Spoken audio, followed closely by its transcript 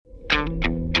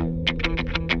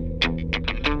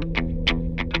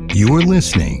You're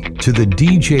listening to the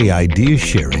DJ Idea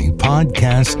Sharing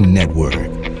Podcast Network.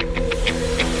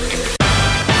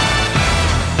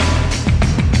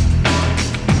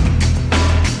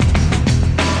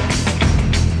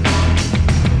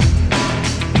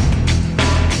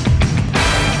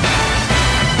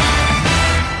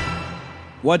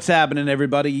 What's happening,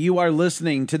 everybody? You are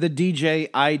listening to the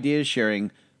DJ Idea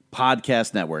Sharing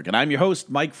Podcast Network, and I'm your host,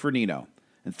 Mike Fernino,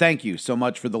 and thank you so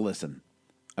much for the listen.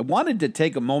 I wanted to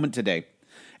take a moment today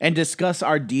and discuss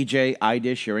our DJ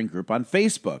Idea Sharing group on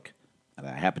Facebook that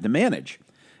I happen to manage.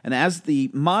 And as the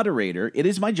moderator, it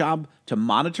is my job to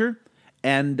monitor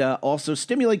and also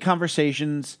stimulate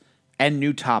conversations and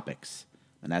new topics.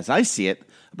 And as I see it,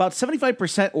 about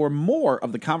 75% or more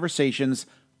of the conversations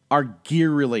are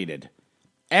gear-related.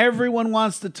 Everyone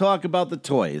wants to talk about the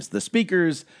toys, the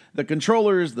speakers, the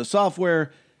controllers, the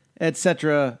software,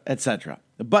 etc., etc.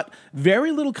 But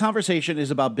very little conversation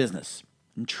is about business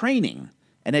and training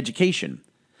and education.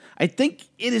 I think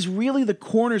it is really the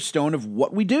cornerstone of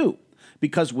what we do,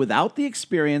 because without the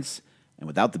experience and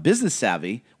without the business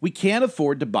savvy, we can't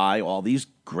afford to buy all these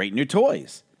great new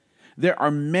toys. There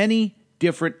are many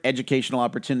different educational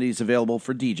opportunities available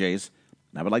for DJs,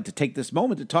 and I would like to take this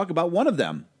moment to talk about one of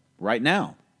them right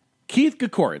now. Keith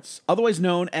KoKuruz, otherwise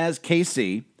known as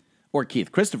KC, or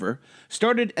Keith Christopher,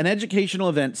 started an educational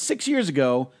event 6 years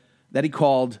ago that he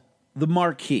called the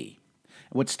Marquee.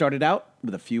 What started out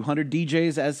with a few hundred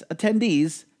DJs as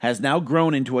attendees has now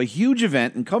grown into a huge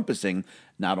event encompassing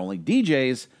not only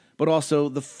DJs, but also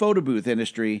the photo booth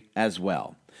industry as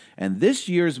well. And this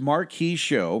year's Marquee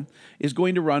show is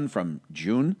going to run from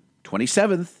June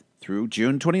 27th through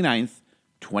June 29th,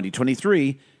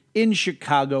 2023 in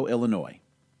Chicago, Illinois.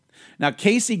 Now,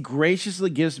 Casey graciously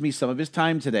gives me some of his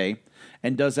time today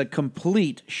and does a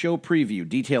complete show preview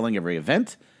detailing every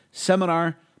event,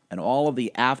 seminar, and all of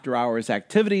the after-hours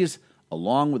activities,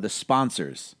 along with the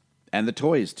sponsors and the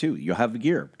toys, too. You'll have the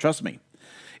gear. Trust me.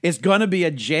 It's going to be a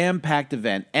jam-packed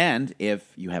event, and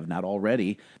if you have not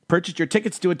already purchased your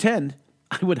tickets to attend,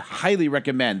 I would highly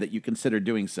recommend that you consider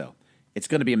doing so. It's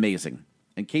going to be amazing,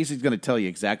 and Casey's going to tell you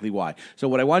exactly why. So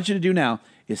what I want you to do now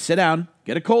is sit down,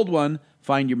 get a cold one,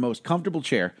 find your most comfortable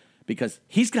chair, because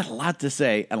he's got a lot to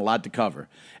say and a lot to cover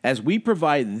as we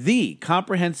provide the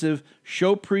comprehensive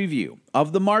show preview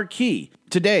of the Marquee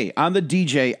today on the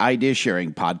DJ Idea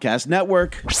Sharing Podcast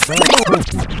Network.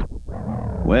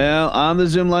 Well, on the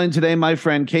Zoom line today, my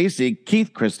friend Casey,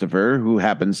 Keith Christopher, who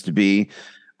happens to be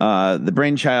the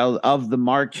brainchild of the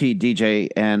Marquee DJ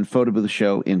and photo booth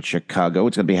show in Chicago.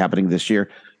 It's going to be happening this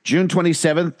year, June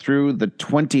 27th through the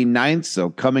 29th. So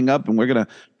coming up, and we're going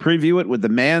to preview it with the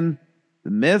man, the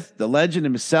myth, the legend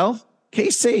himself,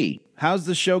 KC. How's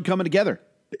the show coming together?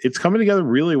 It's coming together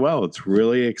really well. It's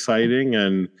really exciting,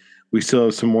 and we still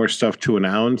have some more stuff to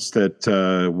announce that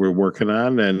we're working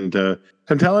on. And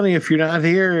I'm telling you, if you're not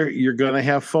here, you're going to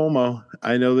have FOMO.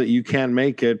 I know that you can't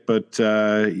make it, but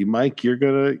Mike, you're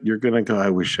gonna go.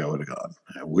 I wish I would have gone.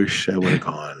 I wish I would have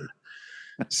gone.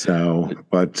 So,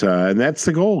 but and that's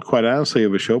the goal, quite honestly,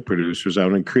 of a show producer. Is I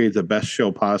want to create the best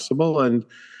show possible, and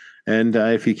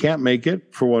if you can't make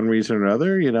it for one reason or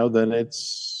another, then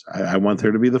I want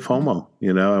there to be the FOMO.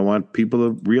 I want people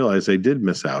to realize they did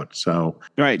miss out. So, all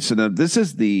right. So now this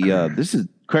is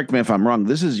correct me if I'm wrong.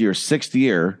 This is your sixth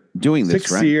year doing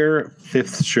this, right? 6th year,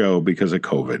 5th show because of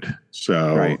COVID.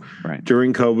 So right.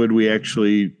 During COVID, we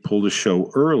actually pulled a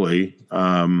show early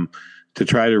to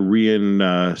try to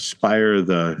re-inspire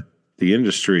the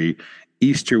industry.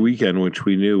 Easter weekend, which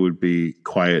we knew would be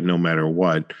quiet no matter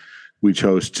what, we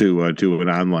chose to do an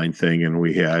online thing, and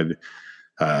we had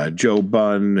Joe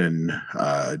Bunn and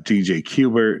DJ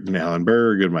Kubert and Alan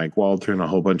Berg and Mike Walter and a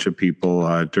whole bunch of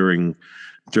people during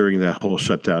that whole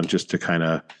shutdown, just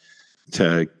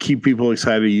to keep people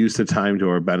excited, to use the time to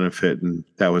our benefit, and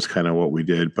that was kind of what we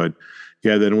did. But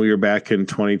yeah, then we were back in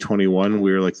 2021.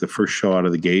 We were like the first show out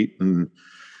of the gate, and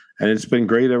it's been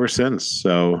great ever since.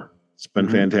 So it's been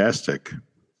fantastic.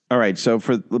 All right. So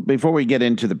before we get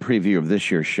into the preview of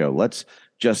this year's show, let's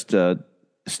just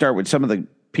start with some of the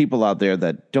people out there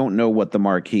that don't know what the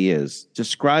Marquee is.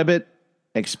 Describe it,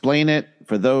 explain it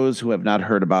for those who have not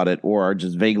heard about it or are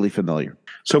just vaguely familiar.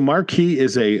 So Marquee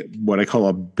is what I call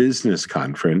a business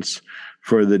conference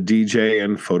for the DJ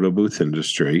and photo booth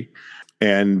industry.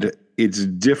 And it's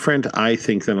different, I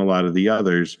think, than a lot of the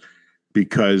others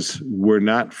because we're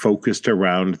not focused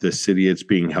around the city it's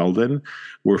being held in.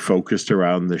 We're focused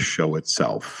around the show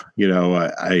itself.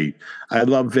 I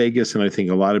love Vegas, and I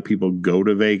think a lot of people go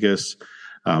to Vegas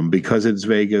because it's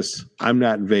Vegas. I'm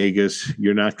not in Vegas.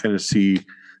 You're not going to see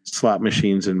slot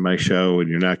machines in my show, and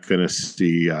you're not going to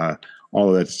see all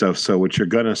of that stuff. So what you're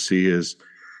going to see is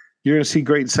you're going to see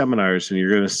great seminars, and you're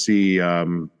going to see,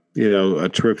 a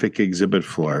terrific exhibit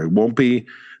floor. It won't be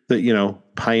that,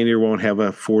 Pioneer won't have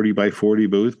a 40 by 40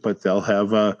 booth, but they'll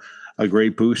have a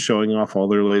great booth showing off all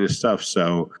their latest stuff.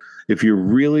 So if you're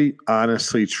really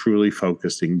honestly, truly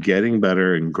focused in getting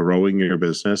better and growing your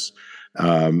business,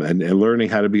 and learning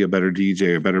how to be a better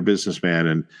DJ, a better businessman,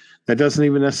 and that doesn't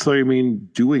even necessarily mean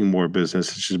doing more business.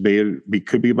 It's just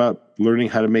could be about learning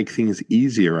how to make things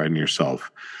easier on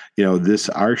yourself.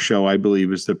 Our show, I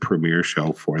believe, is the premier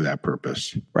show for that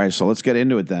purpose. Right. So let's get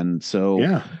into it then. So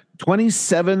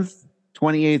 27th,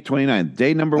 28th, 29th,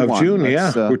 day number of 1. June.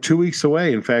 We're 2 weeks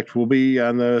away. In fact, we'll be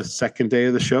on the second day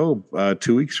of the show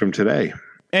 2 weeks from today.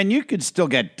 And you could still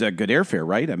get good airfare,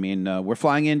 right? I mean, we're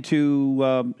flying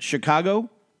into Chicago,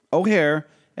 O'Hare,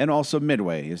 and also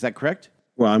Midway. Is that correct?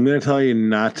 Well, I'm going to tell you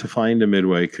not to fly into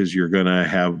Midway because you're going to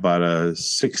have about a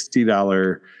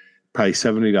 $60, probably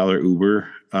 $70 Uber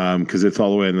because it's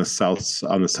all the way on the south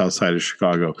side of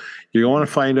Chicago. You're going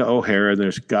to find O'Hare, and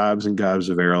there's gobs and gobs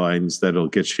of airlines that'll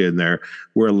get you in there.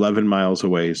 We're 11 miles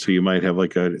away, so you might have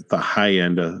like the high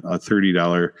end, a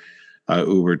 $30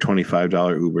 Uber,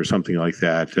 $25 Uber, something like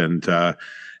that. And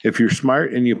if you're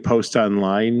smart and you post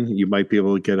online, you might be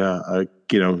able to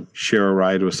get share a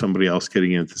ride with somebody else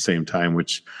getting in at the same time,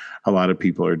 which a lot of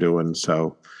people are doing.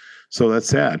 So that's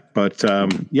that. But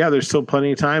there's still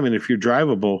plenty of time. And if you're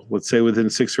drivable, let's say within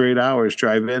 6 or 8 hours,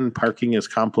 drive in. Parking is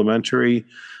complimentary.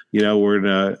 We're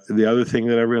in the other thing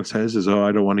that everyone says is,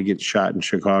 I don't want to get shot in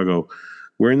Chicago.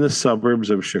 We're in the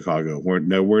suburbs of Chicago.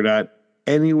 We're not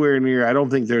anywhere near. I don't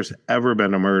think there's ever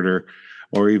been a murder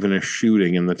or even a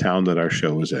shooting in the town that our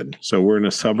show is in. So we're in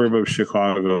a suburb of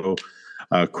Chicago,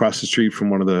 across the street from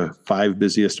one of the 5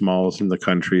 busiest malls in the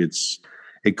country.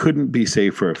 It couldn't be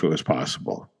safer if it was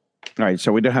possible. All right,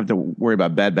 so we don't have to worry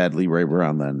about bad Leroy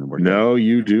Brown then. No,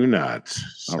 you do not.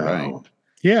 So, all right.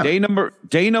 Yeah. Day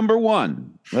number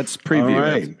 1. Let's preview all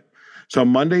right. it. So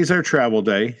Monday's our travel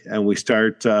day, and we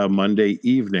start Monday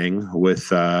evening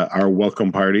with our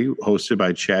welcome party hosted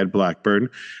by Chad Blackburn.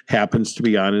 Happens to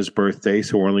be on his birthday,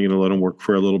 so we're only going to let him work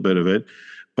for a little bit of it.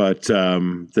 But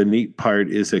the neat part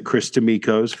is that Chris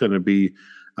D'Amico is going to be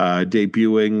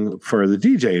debuting for the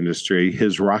DJ industry,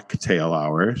 his Rocktail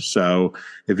Hour. So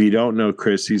if you don't know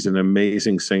Chris, he's an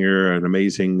amazing singer, an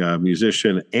amazing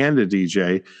musician, and a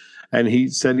DJ. And he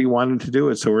said he wanted to do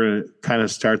it. So we're going to kind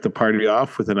of start the party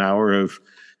off with an hour of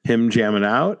him jamming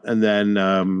out and then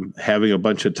having a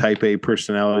bunch of type A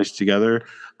personalities together,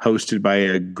 hosted by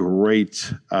a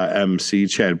great MC,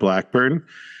 Chad Blackburn.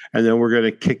 And then we're going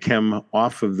to kick him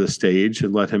off of the stage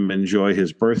and let him enjoy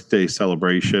his birthday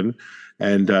celebration.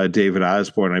 And David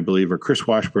Osborne, I believe, or Chris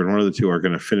Washburn, one of the two, are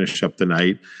going to finish up the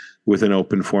night with an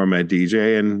open format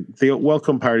DJ. And the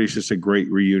welcome party is just a great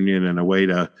reunion and a way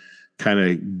to kind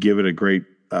of give it a great,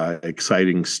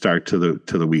 exciting start to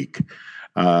the week.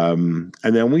 And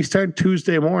then we start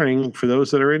Tuesday morning, for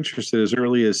those that are interested, as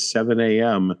early as 7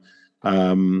 a.m.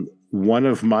 One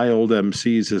of my old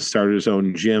MCs has started his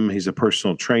own gym. He's a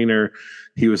personal trainer.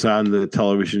 He was on the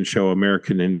television show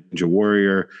American Ninja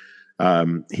Warrior.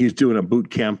 He's doing a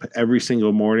boot camp every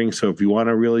single morning. So if you want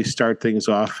to really start things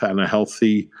off on a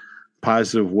healthy,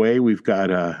 positive way, we've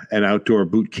got an outdoor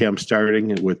boot camp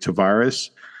starting with Tavares.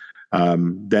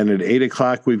 Then at 8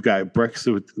 o'clock, we've got breakfast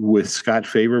with Scott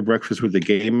Faber, breakfast with the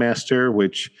Game Master,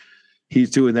 which he's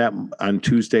doing that on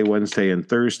Tuesday, Wednesday, and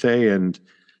Thursday. And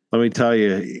let me tell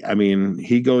you, I mean,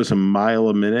 he goes a mile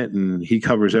a minute, and he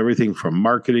covers everything from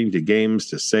marketing to games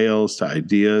to sales to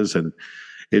ideas. And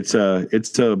it's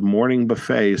a morning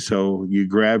buffet. So you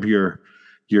grab your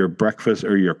breakfast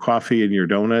or your coffee and your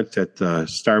donut at the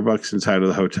Starbucks inside of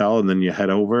the hotel, and then you head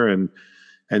over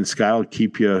and Scott will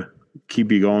keep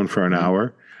you going for an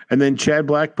hour. And then Chad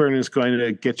Blackburn is going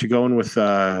to get you going with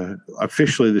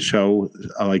officially the show,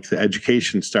 like the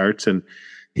education starts. And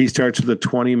he starts with a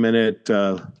 20-minute,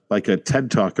 like a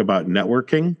TED Talk about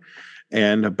networking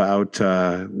and about,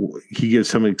 he gives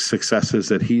some successes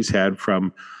that he's had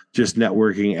from just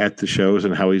networking at the shows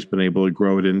and how he's been able to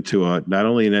grow it into not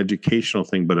only an educational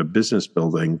thing, but a business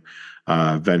building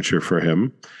venture for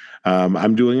him.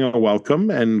 I'm doing a welcome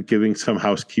and giving some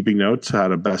housekeeping notes how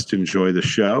to best enjoy the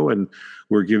show. And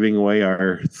we're giving away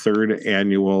our second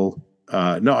annual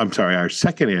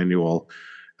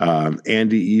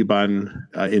Andy Ebon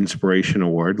Inspiration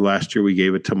Award. Last year we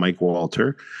gave it to Mike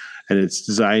Walter, and it's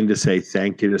designed to say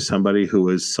thank you to somebody who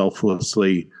has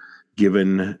selflessly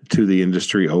given to the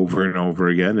industry over and over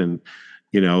again. And,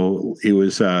 you know, it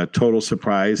was a total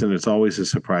surprise, and it's always a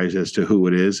surprise as to who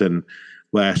it is. And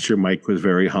last year, Mike was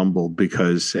very humbled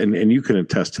because, and you can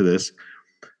attest to this,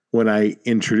 when I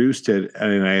introduced it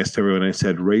and I asked everyone, I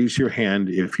said, raise your hand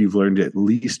if you've learned at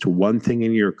least one thing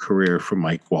in your career from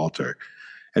Mike Walter.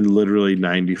 And literally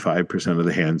 95% of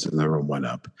the hands in the room went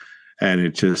up. And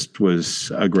it just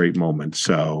was a great moment.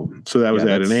 So that was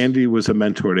that. And Andy was a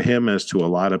mentor to him, as to a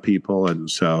lot of people. And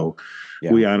so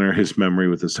we honor his memory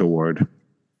with this award.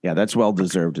 Yeah, that's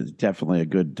well-deserved. It's definitely a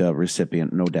good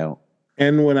recipient, no doubt.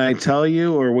 And when I tell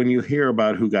you, or when you hear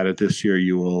about who got it this year,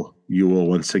 you will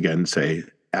once again say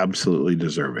absolutely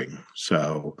deserving.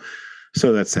 So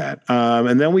that's that.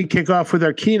 And then we kick off with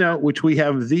our keynote, which we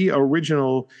have the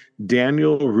original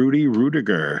Daniel Rudy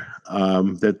Rudiger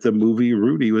that the movie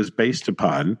Rudy was based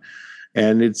upon.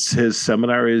 And his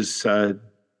seminar is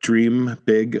Dream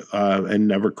Big and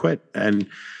Never Quit. And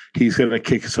he's going to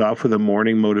kick us off with a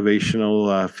morning motivational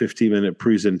 50-minute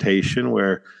presentation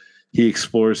where he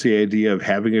explores the idea of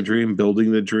having a dream,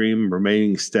 building the dream,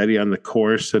 remaining steady on the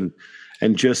course, and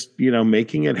just,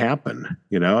 making it happen.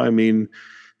 I mean,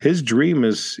 his dream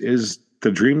is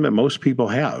the dream that most people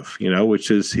have,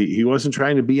 which is he wasn't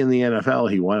trying to be in the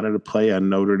NFL. He wanted to play on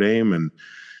Notre Dame, and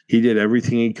he did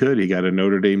everything he could. He got a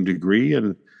Notre Dame degree,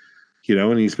 and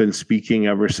he's been speaking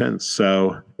ever since.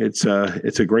 So it's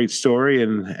a great story,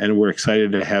 and we're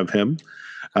excited to have him.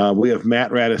 We have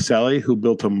Matt Radicelli, who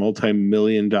built a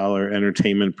multi-million-dollar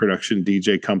entertainment production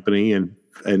DJ company in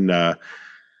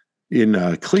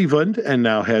Cleveland, and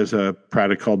now has a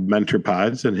product called Mentor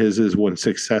Pods, and his is when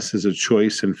success is a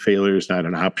choice and failure is not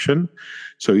an option.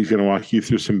 So he's going to walk you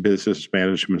through some business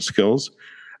management skills.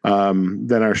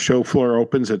 Then our show floor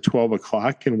opens at 12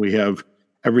 o'clock, and we have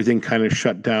everything kind of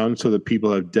shut down so that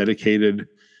people have dedicated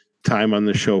time on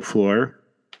the show floor.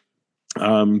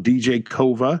 DJ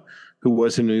Kova, who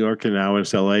was in New York and now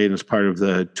is LA and is part of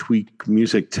the Tweak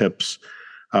Music Tips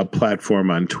platform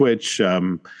on Twitch.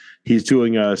 He's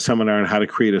doing a seminar on how to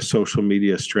create a social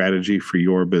media strategy for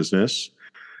your business.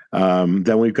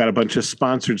 Then we've got a bunch of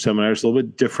sponsored seminars, a little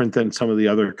bit different than some of the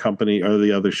other company or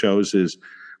the other shows, is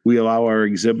we allow our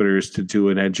exhibitors to do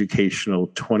an educational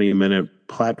 20-minute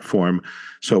platform.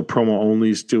 So Promo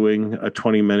Only's doing a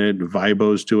 20-minute,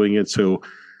 Vibo's doing it. So,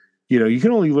 you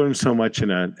can only learn so much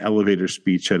in an elevator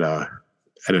speech at a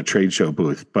trade show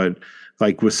booth. But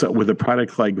like with a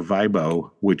product like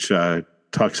Vibo, which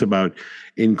talks about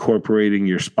incorporating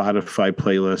your Spotify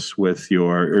playlist with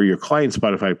your client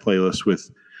Spotify playlist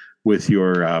with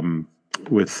your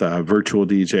virtual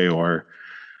DJ or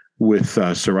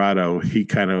with Serato,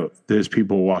 there's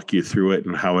people walk you through it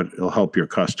and how it'll help your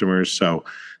customers. So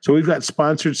we've got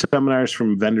sponsored seminars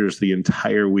from vendors the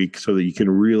entire week so that you can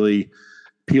really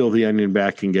peel the onion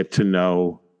back and get to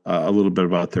know a little bit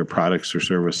about their products or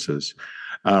services.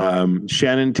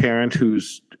 Shannon Tarrant,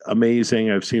 who's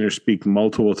amazing, I've seen her speak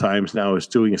multiple times now, is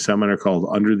doing a seminar called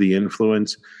Under the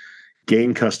Influence,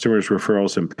 Gain Customers,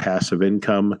 Referrals, and Passive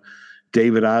Income.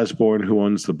 David Osborne, who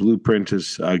owns The Blueprint,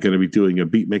 is going to be doing a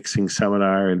beat mixing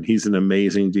seminar, and he's an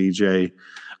amazing DJ.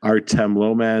 Artem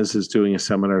Lomas is doing a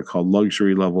seminar called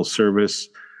Luxury Level Service,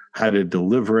 how to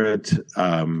deliver it,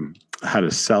 how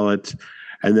to sell it.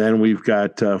 And then we've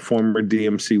got former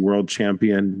DMC world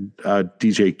champion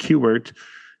DJ Qbert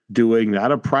doing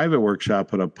not a private workshop,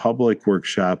 but a public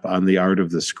workshop on the art of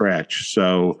the scratch.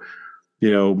 So,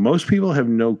 most people have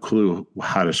no clue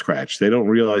how to scratch. They don't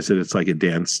realize that it's like a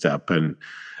dance step,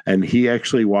 and he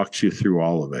actually walks you through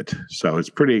all of it. So it's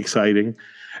pretty exciting.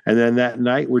 And then that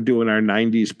night we're doing our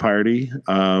 90s party,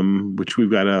 which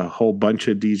we've got a whole bunch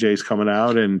of DJs coming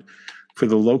out. And for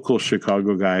the local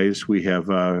Chicago guys, we have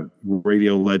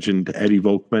radio legend Eddie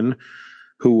Volkman,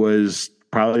 who was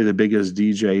probably the biggest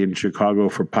DJ in Chicago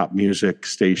for pop music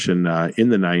station in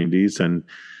the 90s. And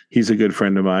he's a good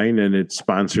friend of mine, and it's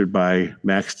sponsored by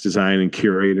Max Design and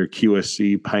Curator,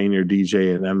 QSC, Pioneer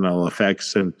DJ, and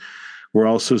MLFX. And we're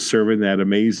also serving that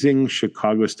amazing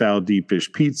Chicago-style deep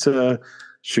dish pizza,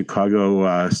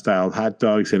 Chicago-styled hot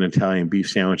dogs, and Italian beef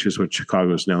sandwiches, which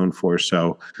Chicago's known for.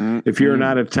 So if you're an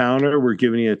out-of-towner, we're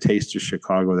giving you a taste of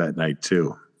Chicago that night,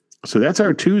 too. So that's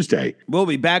our Tuesday. We'll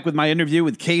be back with my interview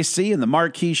with KC and the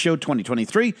Marquee Show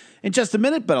 2023 in just a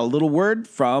minute, but a little word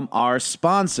from our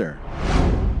sponsor.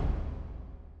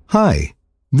 Hi,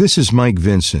 this is Mike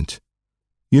Vincent.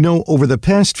 Over the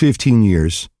past 15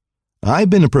 years, I've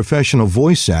been a professional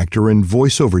voice actor and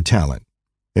voiceover talent.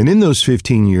 And in those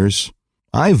 15 years,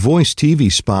 I voiced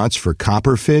TV spots for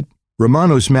Copperfit,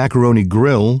 Romano's Macaroni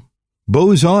Grill,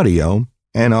 Bose Audio,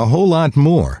 and a whole lot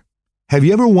more. Have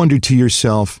you ever wondered to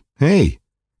yourself, hey,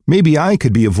 maybe I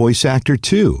could be a voice actor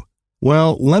too?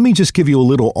 Well, let me just give you a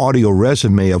little audio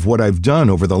resume of what I've done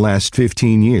over the last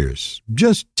 15 years.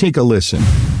 Just take a listen.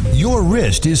 Your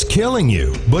wrist is killing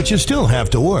you, but you still have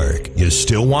to work. You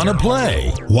still want to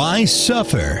play. Why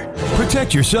suffer?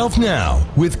 Protect yourself now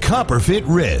with CopperFit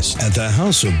Wrist at the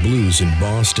House of Blues in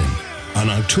Boston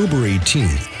on October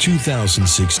 18th,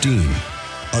 2016.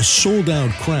 A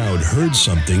sold-out crowd heard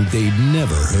something they'd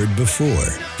never heard before.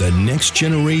 The next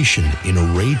generation in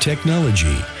array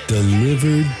technology,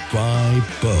 delivered by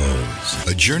Bose.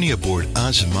 A journey aboard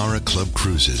Azamara Club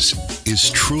Cruises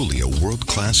is truly a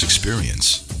world-class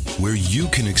experience where you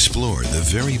can explore the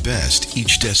very best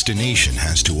each destination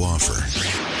has to offer.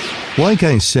 Like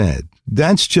I said,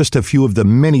 that's just a few of the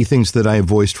many things that I have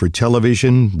voiced for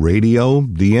television, radio,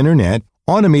 the internet,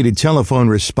 automated telephone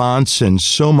response, and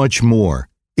so much more.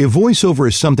 If voiceover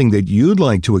is something that you'd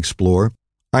like to explore,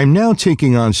 I'm now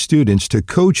taking on students to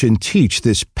coach and teach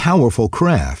this powerful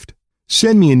craft.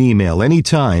 Send me an email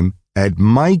anytime at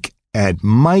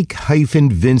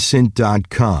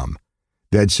mike@mike-vincent.com.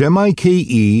 That's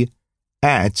M-I-K-E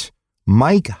at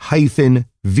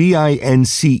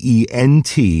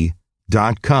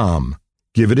mike-vincent.com.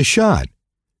 Give it a shot.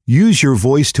 Use your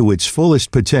voice to its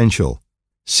fullest potential.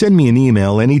 Send me an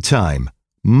email anytime,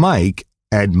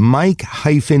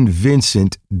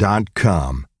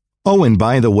 mike@mike-vincent.com. Oh, and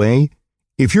by the way,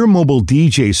 if your mobile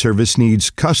DJ service needs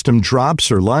custom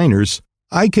drops or liners,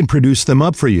 I can produce them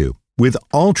up for you with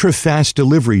ultra-fast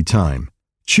delivery time.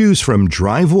 Choose from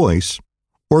dry voice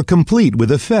or complete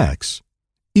with effects.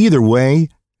 Either way,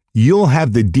 you'll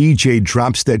have the DJ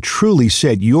drops that truly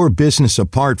set your business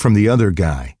apart from the other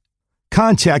guy.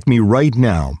 Contact me right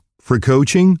now for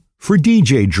coaching for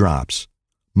DJ drops.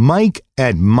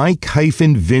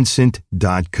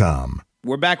 mike@mike-vincent.com.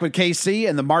 We're back with KC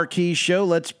and the Marquee Show.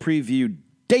 Let's preview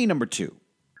day number 2.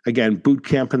 Again, boot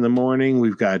camp in the morning.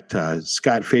 We've got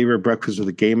Scott Favor, Breakfast with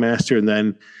the Game Master, and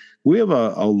then we have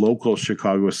a local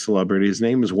Chicago celebrity. His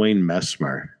name is Wayne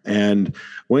Messmer. And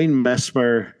Wayne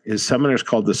Messmer, his seminar is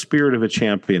called The Spirit of a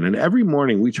Champion. And every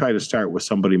morning we try to start with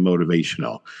somebody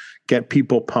motivational, get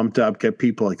people pumped up, get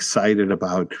people excited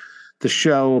about the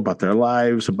show, about their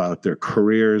lives, about their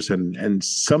careers, and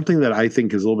something that I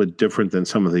think is a little bit different than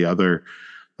some of the other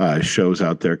shows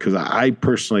out there. Because I've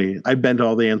been to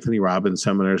all the Anthony Robbins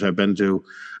seminars.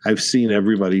 I've seen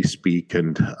everybody speak,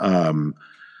 and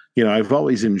I've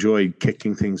always enjoyed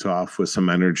kicking things off with some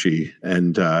energy.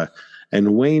 And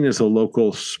Wayne is a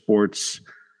local sports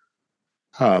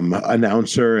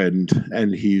announcer,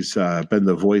 and he's been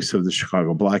the voice of the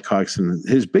Chicago Blackhawks. And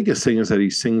his biggest thing is that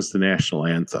he sings the national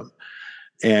anthem.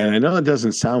 And I know it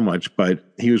doesn't sound much,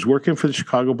 but he was working for the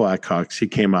Chicago Blackhawks. He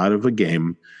came out of a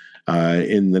game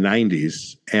in the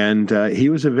 90s, and he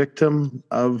was a victim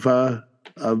of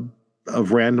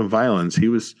random violence. He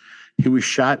was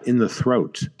shot in the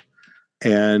throat.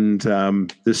 And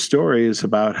this story is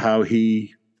about how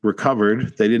he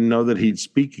recovered. They didn't know that he'd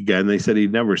speak again. They said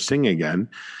he'd never sing again.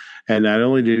 And not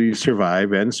only did he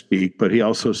survive and speak, but he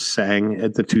also sang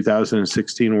at the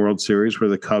 2016 World Series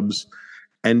where the Cubs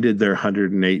ended their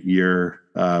 108-year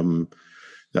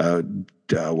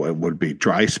what would be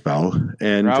dry spell.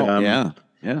 And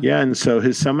yeah. And so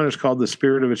his seminar is called The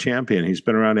Spirit of a Champion. He's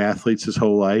been around athletes his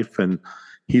whole life, and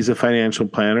he's a financial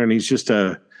planner, and he's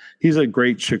a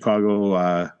great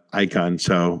Chicago icon.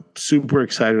 So super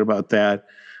excited about that.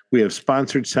 We have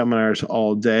sponsored seminars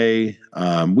all day.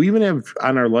 We even have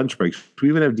on our lunch breaks, we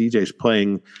even have DJs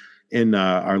playing in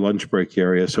our lunch break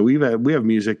area. So we have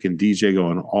music and DJ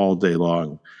going all day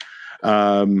long.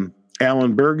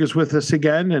 Alan Berg is with us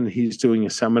again, and he's doing a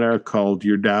seminar called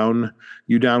You Down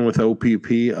with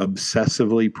OPP,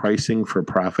 Obsessively Pricing for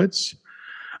Profits.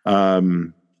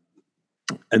 And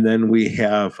then we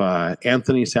have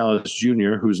Anthony Salas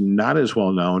Jr., who's not as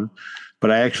well known, but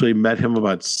I actually met him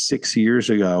about 6 years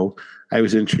ago. I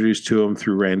was introduced to him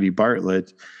through Randy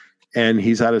Bartlett, and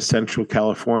he's out of Central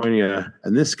California.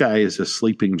 And this guy is a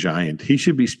sleeping giant. He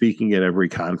should be speaking at every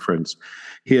conference.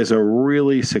 He has a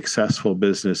really successful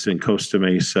business in Costa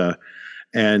Mesa,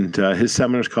 and his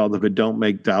seminar is called If It Don't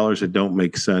Make Dollars, It Don't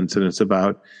Make Sense. And it's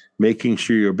about making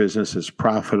sure your business is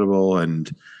profitable.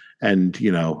 And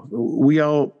we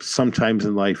all sometimes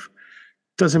in life,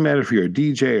 doesn't matter if you're a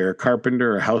DJ or a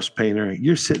carpenter or a house painter,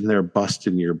 you're sitting there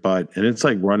busting your butt, and it's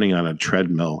like running on a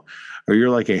treadmill, or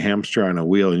you're like a hamster on a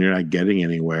wheel and you're not getting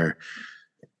anywhere.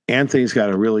 Anthony's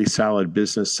got a really solid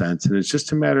business sense, and it's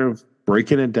just a matter of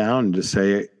breaking it down to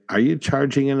say, are you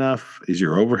charging enough? Is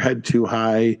your overhead too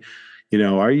high?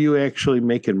 Are you actually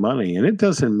making money? And it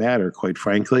doesn't matter, quite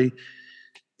frankly.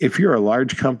 If you're a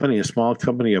large company, a small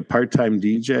company, a part-time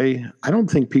DJ, I don't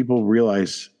think people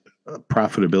realize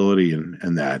profitability in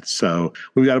that. So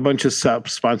we've got a bunch of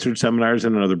sponsored seminars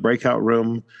in another breakout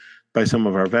room. by some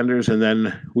of our vendors. And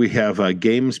then we have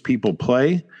Games People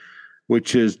Play,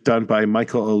 which is done by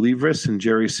Michael Olivris and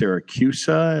Jerry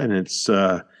Siracusa. And it's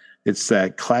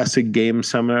that classic game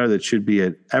seminar that should be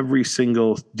at every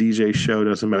single DJ show,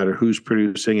 doesn't matter who's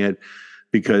producing it,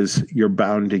 because you're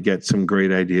bound to get some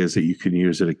great ideas that you can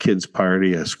use at a kid's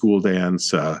party, a school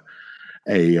dance, at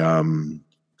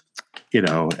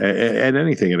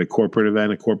anything, at a corporate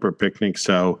event, a corporate picnic.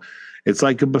 So it's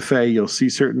like a buffet. You'll see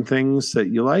certain things that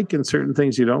you like and certain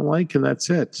things you don't like, and that's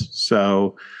it.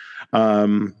 So,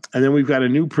 and then we've got a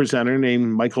new presenter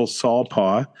named Michael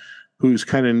Saulpaw, who's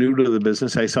kind of new to the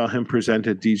business. I saw him present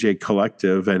at DJ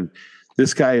Collective, and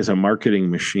this guy is a marketing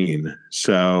machine.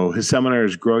 So his seminar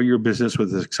is Grow Your Business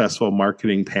with a Successful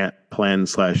Marketing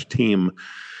Plan/Team.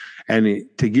 And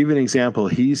to give you an example,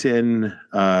 he's in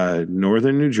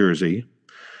northern New Jersey.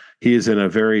 He is in a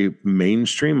very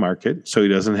mainstream market, so he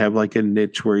doesn't have like a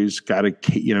niche where he's got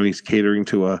he's catering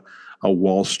to a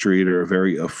Wall Street or a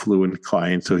very affluent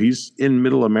client. So he's in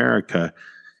middle America.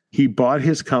 He bought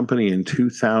his company in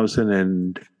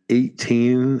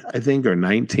 2018, I think, or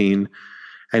 19,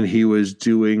 and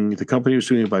the company was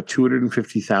doing about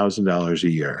 $250,000 a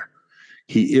year.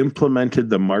 He implemented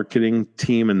the marketing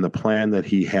team and the plan that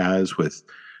he has with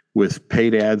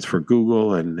paid ads for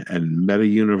Google and Meta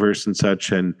Universe and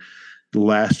such. And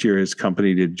last year, his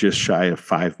company did just shy of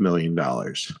 $5 million.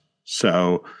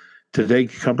 So to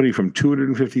take a company from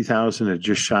 $250,000 to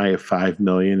just shy of $5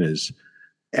 million is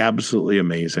absolutely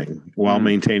amazing while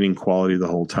maintaining quality the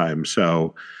whole time.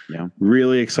 So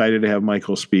really excited to have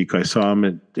Michael speak. I saw him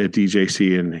at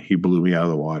DJC and he blew me out of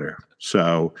the water.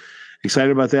 So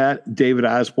excited about that. David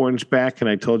Osborne's back, and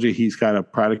I told you he's got a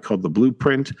product called The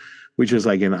Blueprint, which is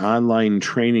like an online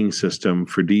training system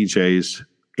for DJs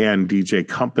and DJ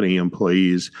company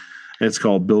employees. And it's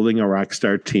called Building a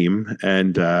Rockstar Team.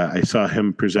 And I saw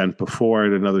him present before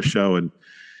at another show, and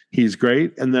he's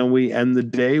great. And then we end the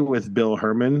day with Bill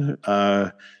Herman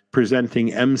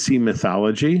presenting MC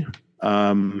Mythology.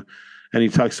 And he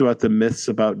talks about the myths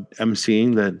about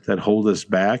MCing that hold us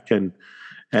back. And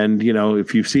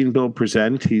if you've seen Bill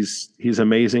present, he's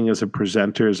amazing as a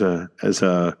presenter, as a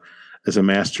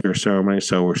master of ceremony.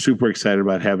 So we're super excited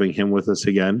about having him with us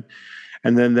again.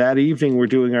 And then that evening, we're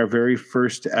doing our very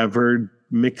first ever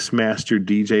Mix Master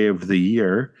DJ of the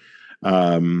Year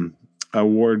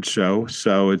award show.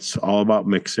 So it's all about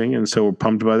mixing. And so we're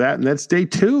pumped about that. And that's day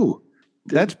 2.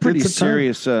 That's pretty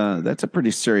serious. That's a pretty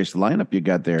serious lineup you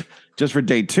got there just for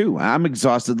day 2. I'm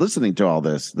exhausted listening to all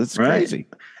this. That's crazy.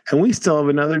 And we still have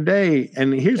another day.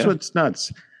 And here's what's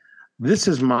nuts. This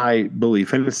is my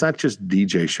belief, and it's not just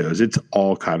DJ shows, it's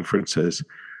all conferences.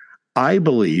 I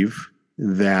believe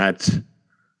that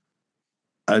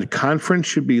a conference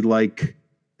should be like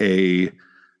a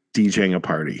DJing a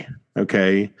party,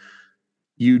 okay?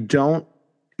 You don't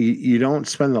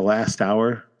spend the last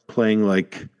hour playing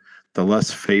like the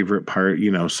less favorite part,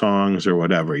 songs or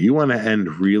whatever. You want to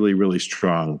end really, really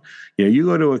strong. You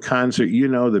go to a concert,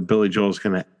 that Billy Joel's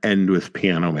going to end with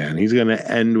Piano Man. He's going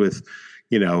to end with,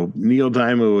 Neil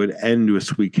Diamond would end with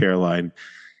Sweet Caroline.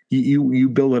 You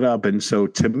build it up. And so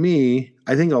to me,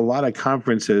 I think a lot of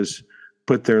conferences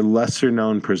put their lesser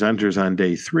known presenters on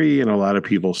day 3, and a lot of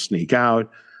people sneak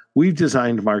out. We've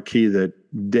designed Marquee that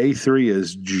day 3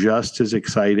 is just as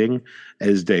exciting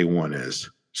as day 1 is.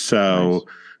 So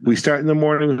we start in the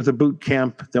morning with a boot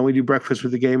camp, then we do breakfast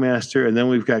with the Game Master, and then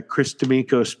we've got Chris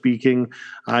D'Amico speaking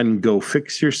on Go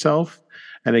Fix Yourself.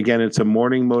 And again, it's a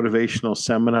morning motivational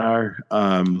seminar.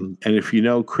 And if you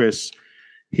know Chris,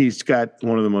 he's got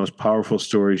one of the most powerful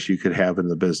stories you could have in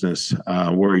the business,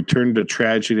 where he turned the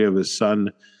tragedy of his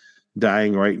son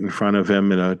dying right in front of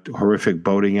him in a horrific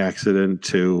boating accident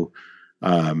to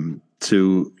overcoming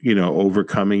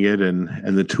it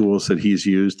and the tools that he's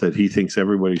used that he thinks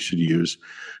everybody should use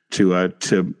to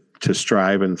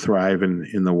strive and thrive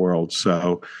in the world.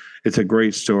 So it's a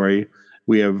great story.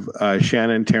 We have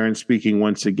Shannon Tarrant speaking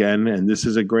once again, and this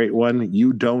is a great one.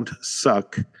 You don't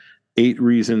suck. 8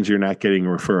 reasons you're not getting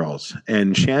referrals.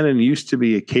 And Shannon used to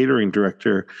be a catering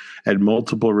director at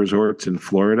multiple resorts in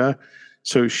Florida.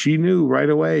 So she knew right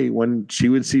away when she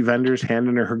would see vendors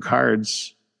handing her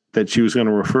cards that she was going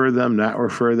to refer them, not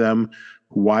refer them,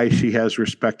 why she has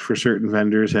respect for certain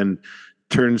vendors, and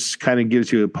kind of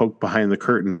gives you a poke behind the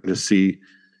curtain to see,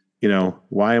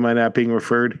 why am I not being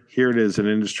referred? Here it is, an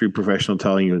industry professional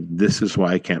telling you, this is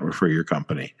why I can't refer your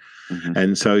company. Mm-hmm.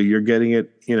 And so you're getting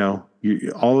it,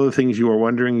 all of the things you were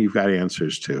wondering, you've got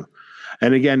answers to.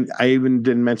 And again, I even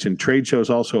didn't mention trade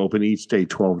shows also open each day,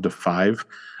 12 to 5.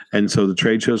 And so the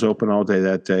trade shows open all day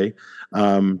that day.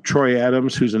 Troy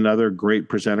Adams, who's another great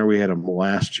presenter, we had him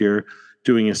last year.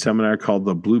 doing a seminar called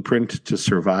The Blueprint to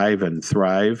Survive and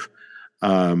Thrive,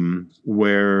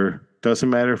 where doesn't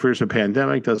matter if there's a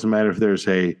pandemic, doesn't matter if there's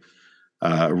a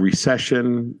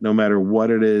recession, no matter what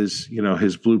it is,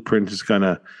 his blueprint is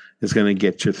gonna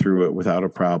get you through it without a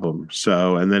problem.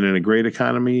 So, and then in a great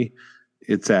economy,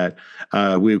 it's at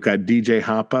we've got DJ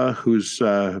Hoppa, who's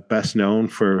best known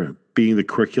for being the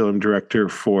curriculum director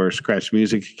for Scratch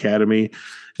Music Academy,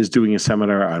 is doing a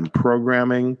seminar on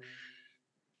programming.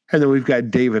 And then we've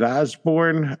got David Handsome,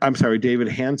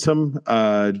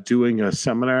 doing a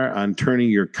seminar on turning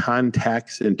your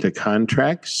contacts into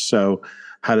contracts. So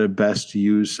how to best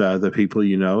use the people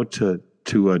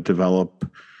to develop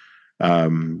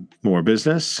more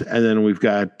business. And then we've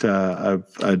got a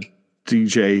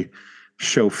DJ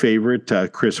show favorite,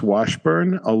 Chris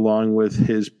Washburn, along with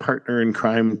his partner in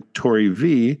crime, Tori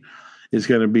V,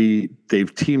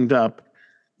 they've teamed up.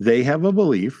 They have a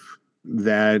belief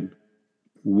that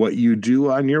what you do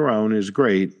on your own is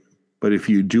great, but if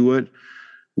you do it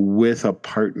with a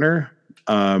partner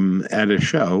at a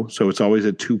show, so it's always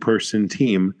a 2-person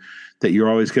team, that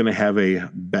you're always going to have a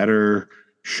better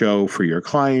show for your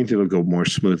client. It'll go more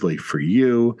smoothly for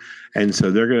you. And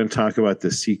so they're going to talk about the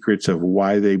secrets of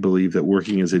why they believe that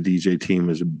working as a DJ team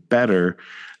is better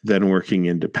than working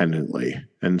independently.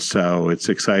 And so it's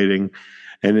exciting.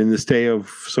 And in this day of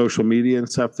social media and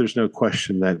stuff, there's no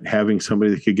question that having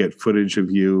somebody that could get footage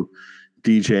of you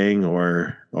DJing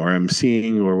or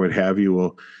emceeing or what have you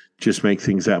will just make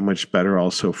things that much better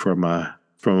also from a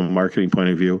marketing point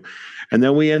of view. And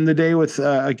then we end the day with,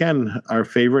 again, our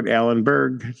favorite Alan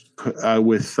Berg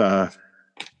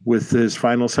with his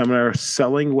final seminar,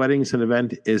 Selling Weddings and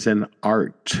Event is an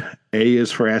Art. A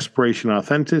is for aspiration,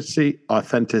 authenticity.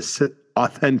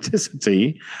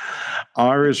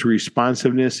 R is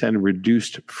responsiveness and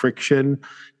reduced friction.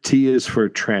 T is for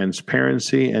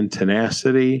transparency and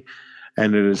tenacity.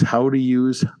 And it is how to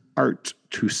use art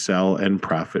to sell and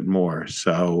profit more.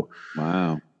 So,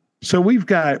 wow. So we've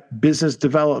got business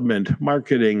development,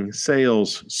 marketing,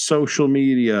 sales, social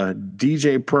media,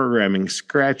 DJ programming,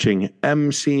 scratching,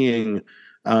 emceeing,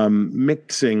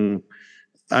 mixing.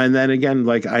 And then again,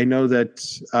 like I know that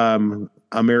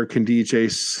American DJ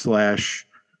 /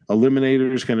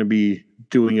 Eliminator is going to be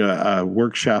doing a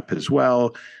workshop as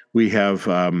well. We have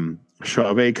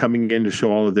Chauvet coming in to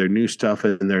show all of their new stuff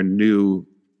and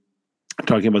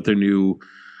talking about their new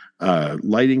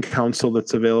lighting council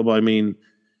that's available. I mean,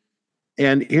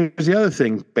 and here's the other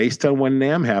thing, based on when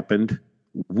NAMM happened,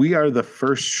 we are the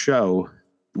first show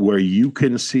where you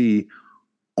can see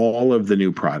all of the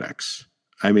new products.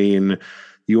 I mean,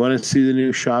 you want to see the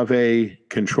new Chauvet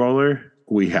controller?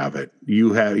 We have it.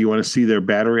 You want to see their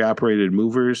battery operated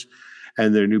movers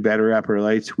and their new battery operated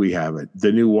lights? We have it.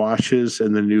 The new washes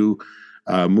and the new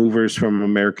movers from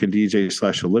American DJ /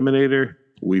 Eliminator?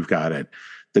 We've got it.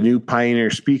 The new Pioneer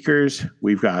speakers,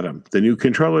 we've got them. The new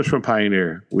controllers from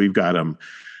Pioneer, we've got them.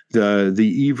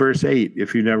 The eVerse 8,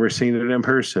 if you've never seen it in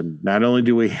person, not only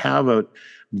do we have it,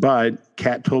 but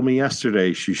Kat told me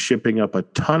yesterday she's shipping up a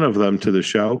ton of them to the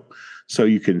show, so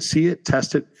you can see it,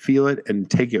 test it, feel it,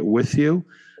 and take it with you.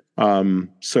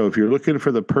 So if you're looking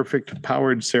for the perfect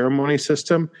powered ceremony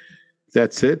system,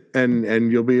 that's it,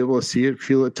 and you'll be able to see it,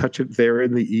 feel it, touch it there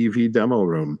in the EV demo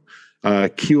room.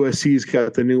 QSC's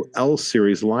got the new L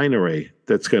series line array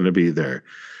that's going to be there.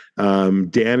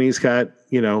 Danny's got,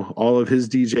 all of his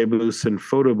DJ booths and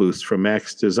photo booths from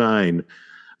Max Design.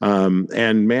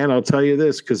 And man, I'll tell you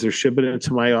this, because they're shipping it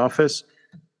to my office.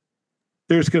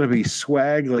 There's going to be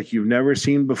swag like you've never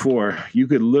seen before. You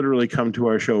could literally come to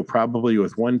our show probably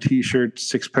with 1 t-shirt,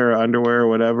 6 pair of underwear or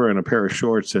whatever, and a pair of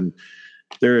shorts. And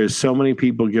there is so many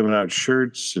people giving out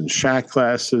shirts and shot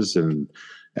glasses and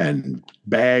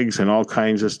bags and all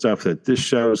kinds of stuff that this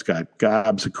show's got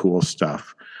gobs of cool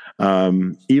stuff.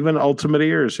 Even Ultimate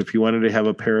Ears, if you wanted to have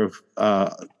a pair of,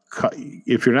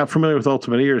 if you're not familiar with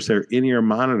Ultimate Ears, they're in-ear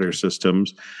monitor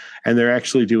systems, and they're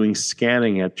actually doing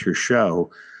scanning at your show.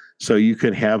 So you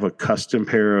can have a custom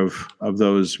pair of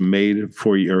those made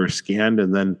for you or scanned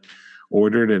and then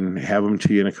ordered and have them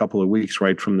to you in a couple of weeks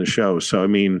right from the show. So, I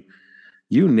mean,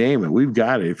 you name it, we've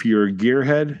got it. If you're a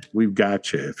gearhead, we've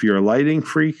got you. If you're a lighting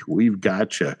freak, we've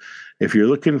got you. If you're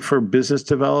looking for business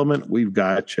development, we've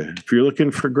got you. If you're looking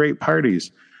for great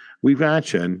parties, we've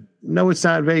got you. And no, it's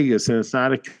not Vegas and it's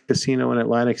not a casino in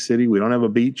Atlantic City. We don't have a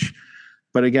beach.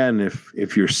 But again,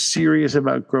 if you're serious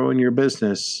about growing your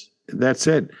business, that's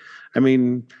it. I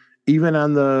mean, even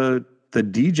on the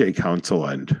DJ console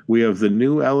end, we have the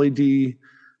new LED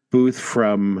booth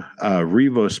from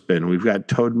RevoSpin. We've got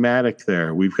Toadmatic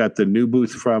there. We've got the new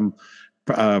booth from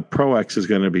ProX is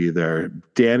going to be there.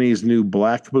 Danny's new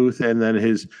black booth, and then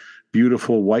his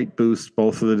beautiful white booths,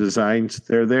 both of the designs,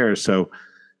 they're there. So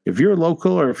if you're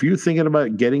local or if you're thinking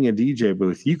about getting a DJ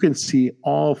booth, you can see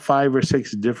all 5 or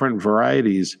 6 different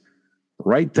varieties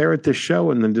right there at the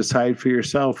show and then decide for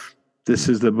yourself, this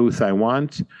is the booth I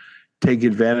want. Take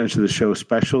advantage of the show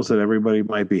specials that everybody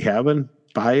might be having.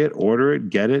 Buy it, order it,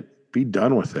 get it, be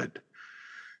done with it.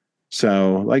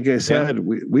 So, like I said,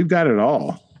 we've got it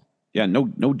all. Yeah,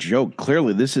 no joke.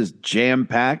 Clearly, this is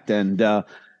jam-packed. And all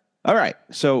right,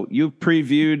 so you've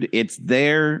previewed. It's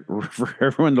there for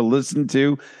everyone to listen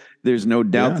to. There's no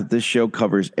doubt that this show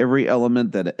covers every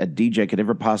element that a DJ could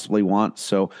ever possibly want.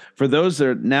 So for those that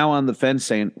are now on the fence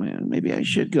saying, well, maybe I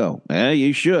should go.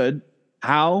 You should.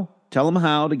 How? Tell them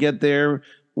how to get there.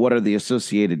 What are the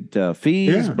associated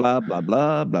fees? Blah, blah,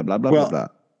 blah, blah, blah, blah, blah.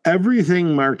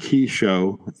 Everything Marquee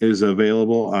Show is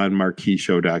available on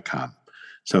marqueeshow.com.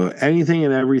 So anything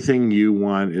and everything you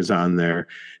want is on there.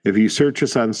 If you search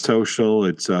us on social,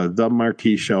 it's The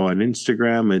Marquee Show on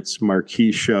Instagram. It's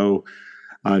Marquee Show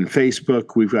on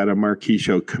Facebook. We've got a Marquee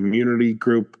Show community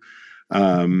group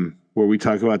where we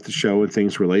talk about the show and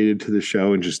things related to the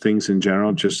show and just things in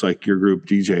general, just like your group,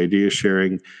 DJ Idea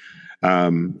Sharing.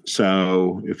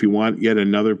 So if you want yet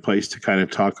another place to kind of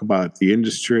talk about the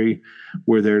industry,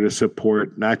 we're there to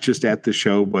support, not just at the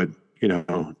show, but,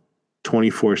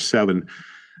 24/7,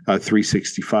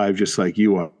 365, just like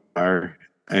you are.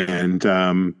 And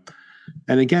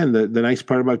again, the nice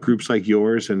part about groups like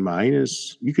yours and mine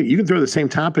is you can throw the same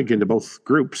topic into both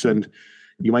groups and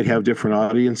you might have different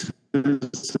audiences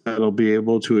that'll be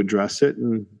able to address it.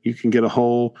 And you can get a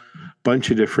whole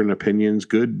bunch of different opinions,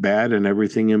 good, bad, and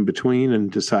everything in between, and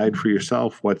decide for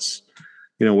yourself what's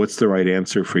the right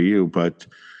answer for you. But,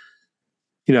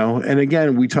 and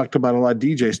again, we talked about a lot of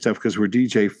DJ stuff because we're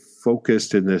DJ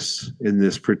focused in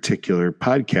this particular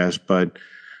podcast, but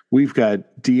we've got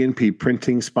DNP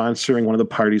Printing sponsoring one of the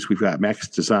parties. We've got Max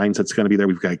Designs that's going to be there.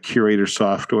 We've got Curator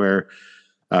Software.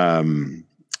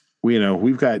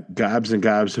 We've got gobs and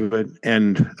gobs of it.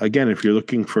 And again, if you're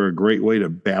looking for a great way to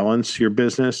balance your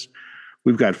business,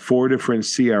 we've got 4 different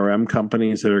CRM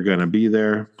companies that are going to be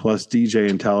there, plus DJ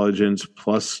Intelligence,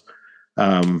 plus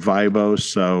Vibos.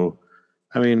 So,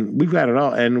 we've got it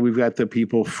all. And we've got the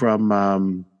people from,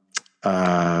 my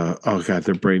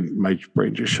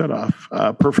brain just shut off.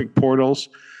 Perfect Portals.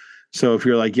 So if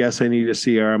you're like, yes, I need a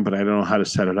CRM, but I don't know how to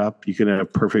set it up, you can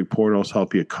have Perfect Portals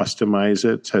help you customize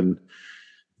it. And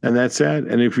that's it.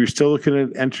 And if you're still looking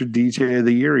at enter DJ of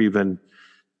the year, even,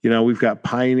 we've got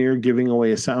Pioneer giving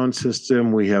away a sound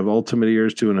system. We have Ultimate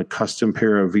Ears doing a custom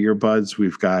pair of earbuds.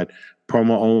 We've got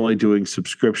Promo Only doing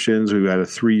subscriptions. We've got a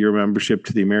 3-year membership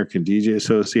to the American DJ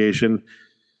Association.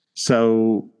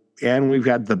 So, and we've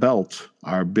got the belt,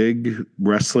 our big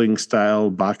wrestling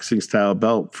style, boxing style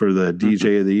belt for the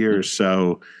DJ of the year.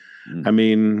 So,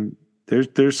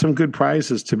 there's some good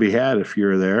prizes to be had if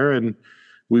you're there. And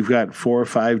we've got 4 or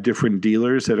 5 different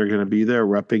dealers that are going to be there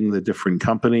repping the different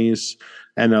companies.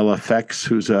 NLFX,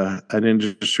 who's an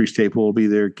industry staple, will be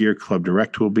there. Gear Club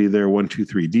Direct will be there.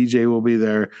 123 DJ will be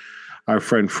there. Our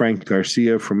friend Frank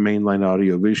Garcia from Mainline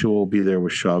Audio Visual will be there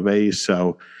with Chauvet.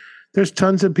 So there's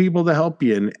tons of people to help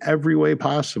you in every way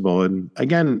possible. And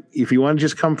again, if you want to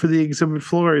just come for the exhibit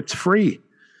floor, it's free.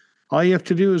 All you have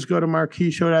to do is go to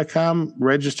marqueeshow.com,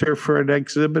 register for an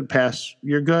exhibit pass.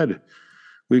 You're good.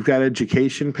 We've got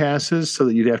education passes so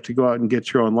that you'd have to go out and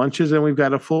get your own lunches. And we've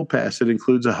got a full pass. It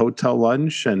includes a hotel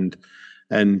lunch and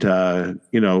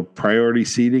priority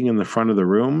seating in the front of the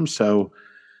room. So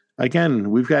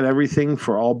again, we've got everything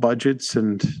for all budgets.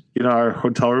 And, our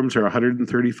hotel rooms are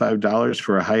 $135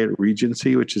 for a Hyatt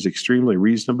Regency, which is extremely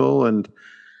reasonable, and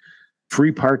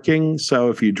free parking.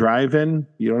 So if you drive in,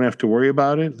 you don't have to worry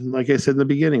about it. And like I said in the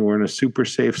beginning, we're in a super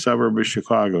safe suburb of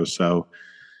Chicago. So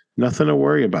nothing to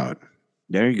worry about.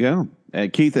 There you go.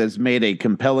 Keith has made a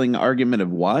compelling argument of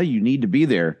why you need to be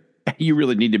there. You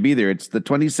really need to be there. It's the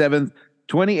 27th,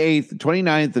 28th,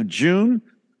 29th of June,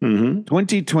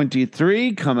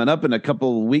 2023, coming up in a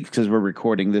couple of weeks because we're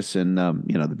recording this in,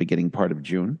 the beginning part of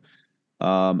June.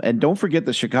 And don't forget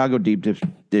the Chicago Deep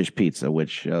Dish Pizza,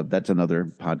 which that's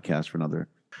another podcast for another.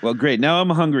 Well, great. Now I'm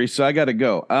hungry, so I got to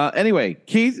go. Anyway,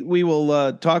 Keith, we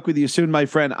will talk with you soon, my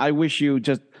friend. I wish you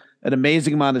just an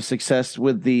amazing amount of success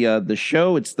with the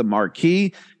show. It's the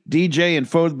Marquee DJ and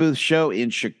Photo Booth Show in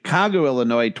Chicago,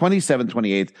 Illinois, 27th,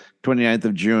 28th, 29th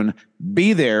of June.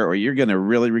 Be there or you're going to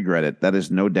really regret it. That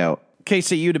is no doubt.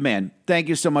 KCU Demand, thank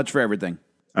you so much for everything.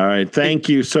 All right. Thank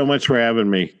you so much for having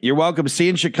me. You're welcome. See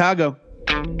you in Chicago.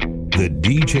 The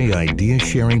DJ Idea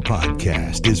Sharing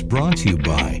Podcast is brought to you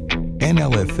by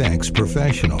NLFX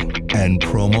Professional and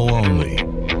Promo Only.